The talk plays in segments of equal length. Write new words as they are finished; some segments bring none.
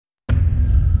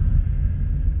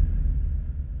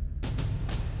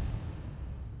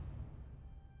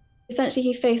Essentially,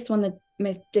 he faced one of the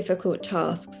most difficult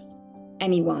tasks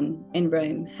anyone in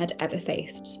Rome had ever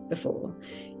faced before.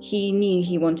 He knew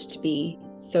he wanted to be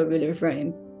sole ruler of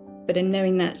Rome, but in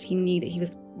knowing that, he knew that he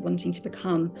was wanting to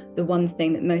become the one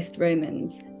thing that most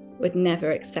Romans would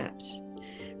never accept.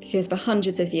 Because for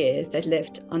hundreds of years, they'd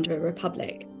lived under a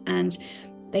republic, and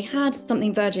they had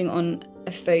something verging on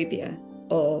a phobia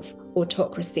of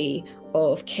autocracy,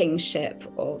 of kingship,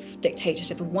 of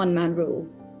dictatorship, of one-man rule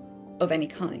of any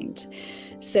kind.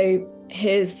 So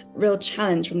his real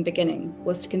challenge from the beginning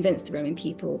was to convince the Roman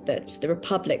people that the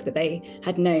republic that they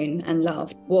had known and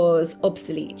loved was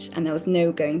obsolete and there was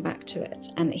no going back to it,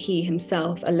 and that he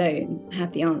himself alone had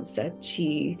the answer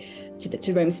to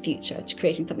Rome's future, to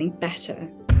creating something better